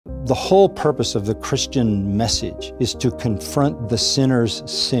The whole purpose of the Christian message is to confront the sinner's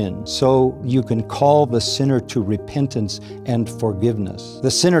sin so you can call the sinner to repentance and forgiveness.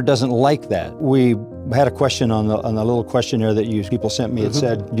 The sinner doesn't like that. We had a question on the little questionnaire that people sent me. It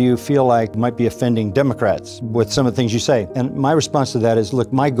said, do you feel like you might be offending Democrats with some of the things you say? And my response to that is,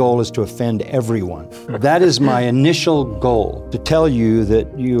 look, my goal is to offend everyone. That is my initial goal, to tell you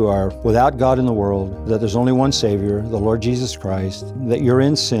that you are without God in the world, that there's only one Savior, the Lord Jesus Christ, that you're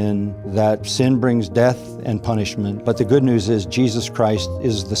in sin, that sin brings death and punishment. But the good news is Jesus Christ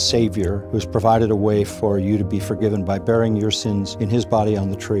is the Savior who's provided a way for you to be forgiven by bearing your sins in His body on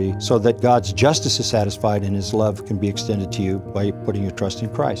the tree, so that God's justice is satisfied and His love can be extended to you by putting your trust in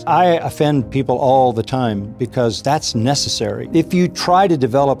Christ. I offend people all the time because that's necessary. If you try to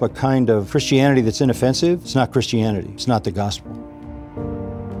develop a kind of Christianity that's inoffensive, it's not Christianity. It's not the gospel.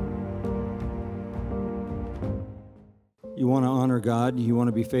 You want to honor God, you want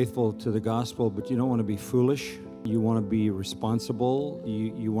to be faithful to the gospel, but you don't want to be foolish. You want to be responsible.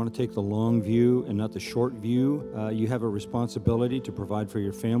 You want to take the long view and not the short view. You have a responsibility to provide for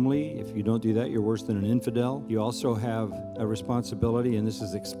your family. If you don't do that, you're worse than an infidel. You also have a responsibility, and this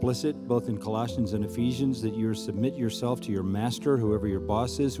is explicit both in Colossians and Ephesians, that you submit yourself to your master, whoever your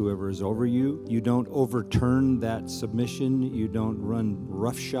boss is, whoever is over you. You don't overturn that submission. You don't run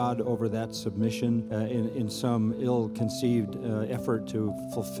roughshod over that submission in some ill-conceived effort to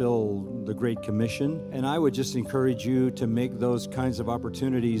fulfill the Great Commission. And I would just encourage you to make those kinds of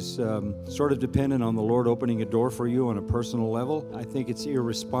opportunities sort of dependent on the Lord opening a door for you on a personal level. I think it's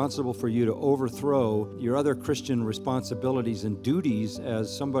irresponsible for you to overthrow your other Christian responsibilities and duties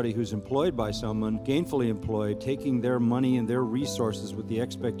as somebody who's employed by someone, gainfully employed, taking their money and their resources with the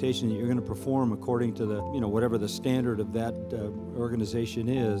expectation that you're going to perform according to the, whatever the standard of that organization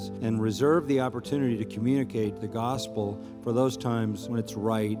is, and reserve the opportunity to communicate the gospel for those times when it's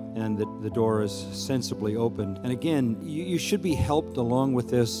right and that the door is sensibly opened. And again, you should be helped along with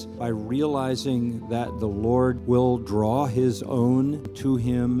this by realizing that the Lord will draw His own to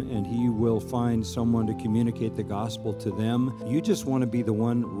Him and He will find someone to communicate the gospel to them. You just want to be the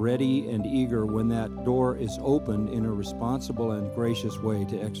one ready and eager when that door is opened in a responsible and gracious way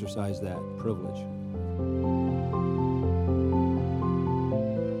to exercise that privilege.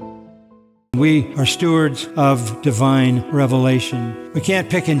 We are stewards of divine revelation. We can't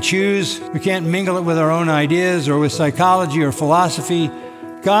pick and choose. We can't mingle it with our own ideas or with psychology or philosophy.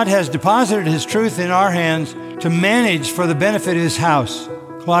 God has deposited His truth in our hands to manage for the benefit of His house.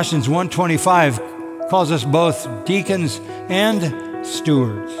 Colossians 1:25 calls us both deacons and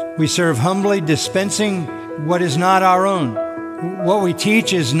stewards. We serve humbly, dispensing what is not our own. What we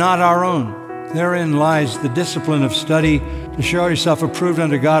teach is not our own. Therein lies the discipline of study, to show yourself approved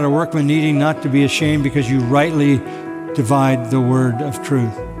unto God, a workman needing not to be ashamed, because you rightly divide the word of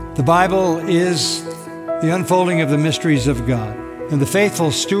truth. The Bible is the unfolding of the mysteries of God. And the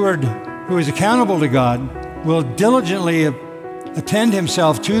faithful steward who is accountable to God will diligently attend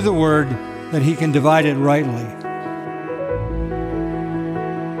himself to the word that he can divide it rightly.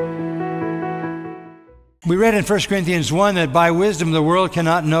 We read in 1 Corinthians 1 that by wisdom the world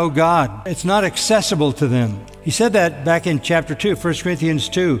cannot know God. It's not accessible to them. He said that back in chapter 2, 1 Corinthians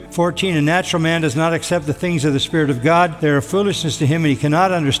 2:14. A natural man does not accept the things of the Spirit of God. They are foolishness to him, and he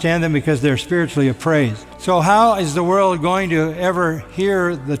cannot understand them because they're spiritually appraised. So how is the world going to ever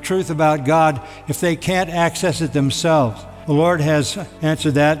hear the truth about God if they can't access it themselves? The Lord has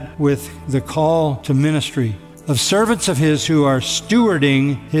answered that with the call to ministry of servants of His who are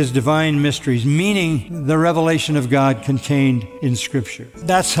stewarding His divine mysteries, meaning the revelation of God contained in Scripture.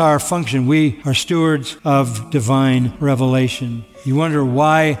 That's our function. We are stewards of divine revelation. You wonder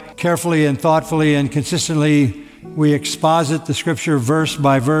why carefully and thoughtfully and consistently we exposit the Scripture verse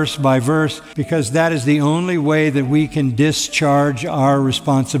by verse by verse, because that is the only way that we can discharge our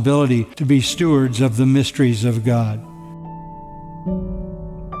responsibility to be stewards of the mysteries of God.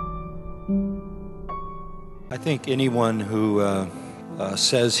 I think anyone who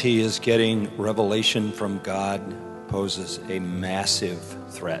says he is getting revelation from God poses a massive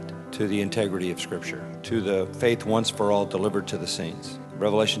threat to the integrity of Scripture, to the faith once for all delivered to the saints.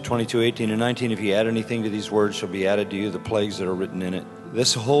 Revelation 22:18 and 19, if you add anything to these words, shall be added to you the plagues that are written in it.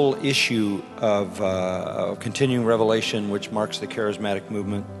 This whole issue of continuing revelation, which marks the charismatic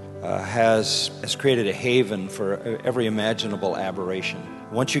movement, has created a haven for every imaginable aberration.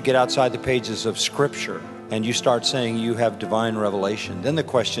 Once you get outside the pages of Scripture and you start saying you have divine revelation, then the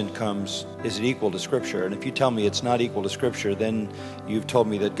question comes, is it equal to Scripture? And if you tell me it's not equal to Scripture, then you've told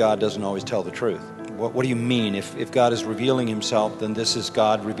me that God doesn't always tell the truth. What do you mean? If God is revealing himself, then this is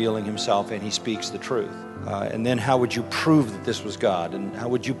God revealing himself and he speaks the truth. And then how would you prove that this was God? And how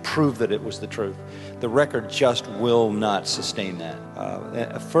would you prove that it was the truth? The record just will not sustain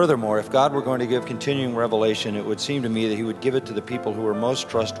that. Furthermore, if God were going to give continuing revelation, it would seem to me that he would give it to the people who were most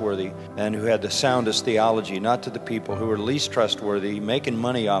trustworthy and who had the soundest theology, not to the people who were least trustworthy, making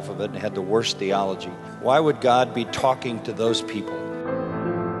money off of it and had the worst theology. Why would God be talking to those people?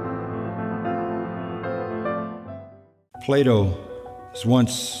 Plato is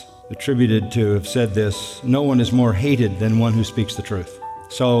once attributed to have said this: no one is more hated than one who speaks the truth.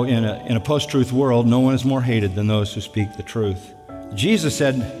 So in a post-truth world, no one is more hated than those who speak the truth. Jesus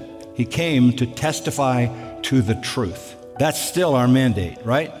said he came to testify to the truth. That's still our mandate,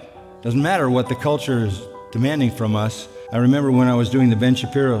 right? Doesn't matter what the culture is demanding from us. I remember when I was doing the Ben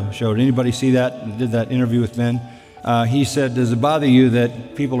Shapiro show. Did anybody see that? I did that interview with Ben. He said, does it bother you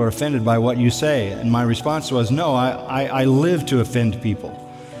that people are offended by what you say? And my response was, no, I live to offend people.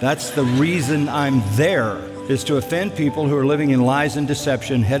 That's the reason I'm there, is to offend people who are living in lies and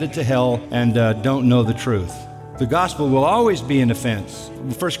deception, headed to hell, and don't know the truth. The gospel will always be an offense.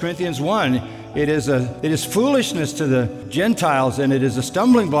 1 Corinthians 1, it is foolishness to the Gentiles, and it is a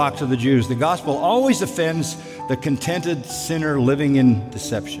stumbling block to the Jews. The gospel always offends the contented sinner living in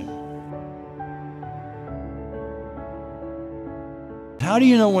deception. How do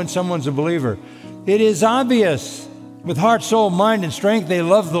you know when someone's a believer? It is obvious. With heart, soul, mind, and strength, they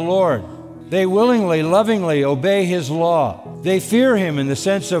love the Lord. They willingly, lovingly obey his law. They fear him in the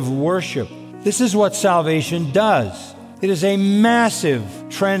sense of worship. This is what salvation does. It is a massive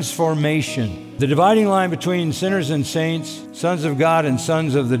transformation. The dividing line between sinners and saints, sons of God and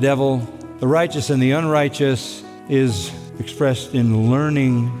sons of the devil, the righteous and the unrighteous, is expressed in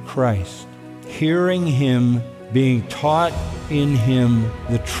learning Christ, hearing him, being taught in him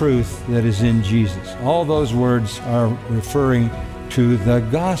the truth that is in Jesus. All those words are referring to the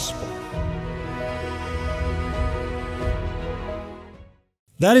gospel.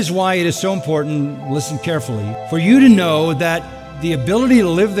 That is why it is so important, listen carefully, for you to know that the ability to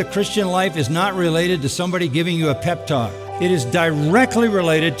live the Christian life is not related to somebody giving you a pep talk. It is directly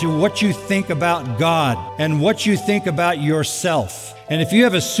related to what you think about God and what you think about yourself. And if you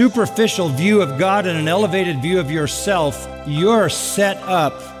have a superficial view of God and an elevated view of yourself, you're set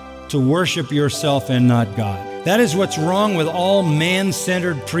up to worship yourself and not God. That is what's wrong with all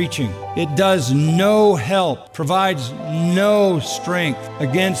man-centered preaching. It does no help, provides no strength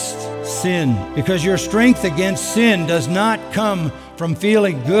against sin, because your strength against sin does not come from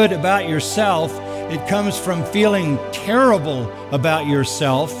feeling good about yourself. It comes from feeling terrible about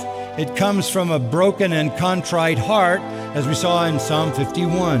yourself. It comes from a broken and contrite heart, as we saw in Psalm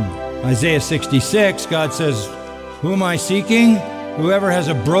 51. Isaiah 66, God says, "Who am I seeking? Whoever has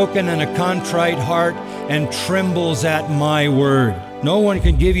a broken and a contrite heart and trembles at my word." No one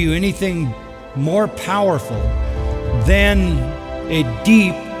can give you anything more powerful than a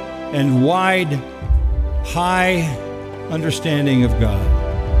deep and wide, high understanding of God.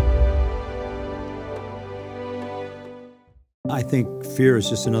 I think fear is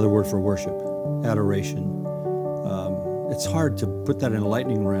just another word for worship, adoration. It's hard to put that in a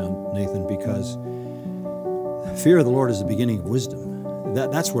lightning round, Nathan, because fear of the Lord is the beginning of wisdom.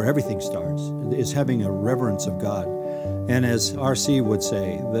 That's where everything starts, is having a reverence of God. And as R.C. would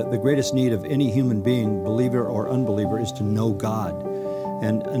say, the greatest need of any human being, believer or unbeliever, is to know God.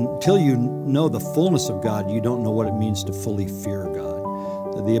 And until you know the fullness of God, you don't know what it means to fully fear God.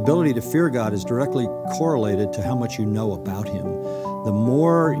 The ability to fear God is directly correlated to how much you know about Him. The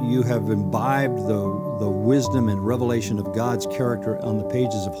more you have imbibed the wisdom and revelation of God's character on the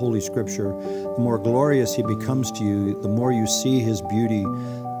pages of Holy Scripture, the more glorious He becomes to you, the more you see His beauty,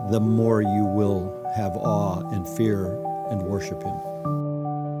 the more you will have awe and fear and worship Him.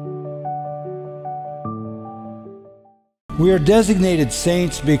 We are designated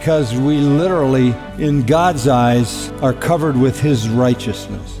saints because we literally, in God's eyes, are covered with His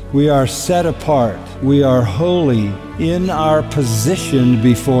righteousness. We are set apart. We are holy in our position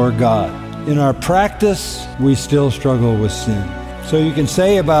before God. In our practice, we still struggle with sin. So you can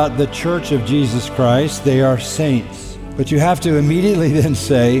say about the Church of Jesus Christ, they are saints. But you have to immediately then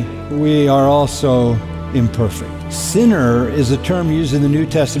say, we are also imperfect. Sinner is a term used in the New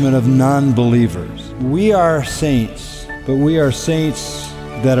Testament of non-believers. We are saints, but we are saints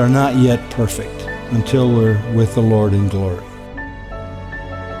that are not yet perfect until we're with the Lord in glory.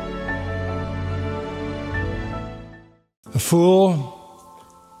 A fool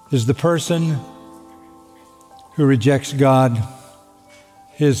is the person who rejects God,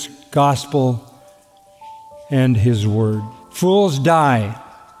 His gospel, and His word. Fools die,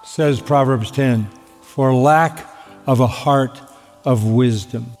 says Proverbs 10. for lack of a heart of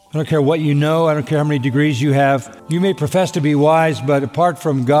wisdom. I don't care what you know. I don't care how many degrees you have. You may profess to be wise, but apart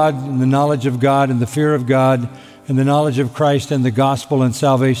from God and the knowledge of God and the fear of God and the knowledge of Christ and the gospel and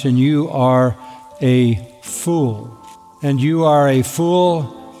salvation, you are a fool. And you are a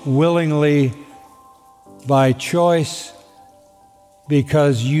fool willingly by choice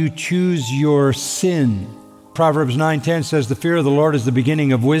because you choose your sin. Proverbs 9:10 says, the fear of the Lord is the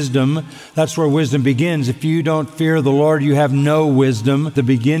beginning of wisdom. That's where wisdom begins. If you don't fear the Lord, you have no wisdom. The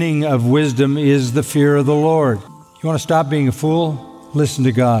beginning of wisdom is the fear of the Lord. You want to stop being a fool? Listen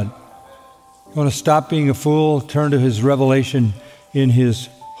to God. You want to stop being a fool? Turn to His revelation in His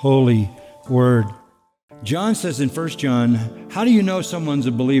holy word. John says in 1 John, how do you know someone's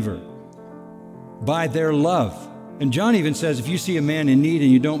a believer? By their love. And John even says, if you see a man in need and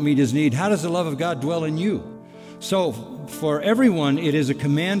you don't meet his need, how does the love of God dwell in you? So for everyone, it is a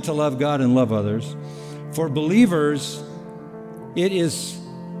command to love God and love others. For believers, it is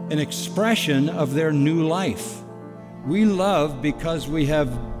an expression of their new life. We love because we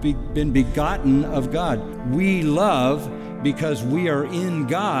have been begotten of God. We love because we are in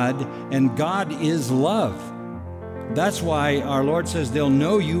God, and God is love. That's why our Lord says they'll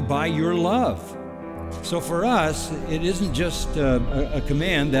know you by your love. So for us, it isn't just a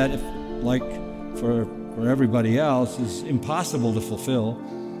command that, like for everybody else, is impossible to fulfill.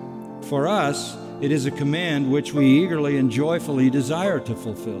 For us, it is a command which we eagerly and joyfully desire to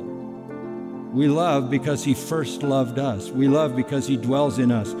fulfill. We love because He first loved us. We love because He dwells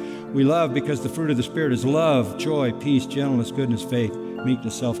in us. We love because the fruit of the Spirit is love, joy, peace, gentleness, goodness, faith,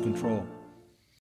 meekness, self-control.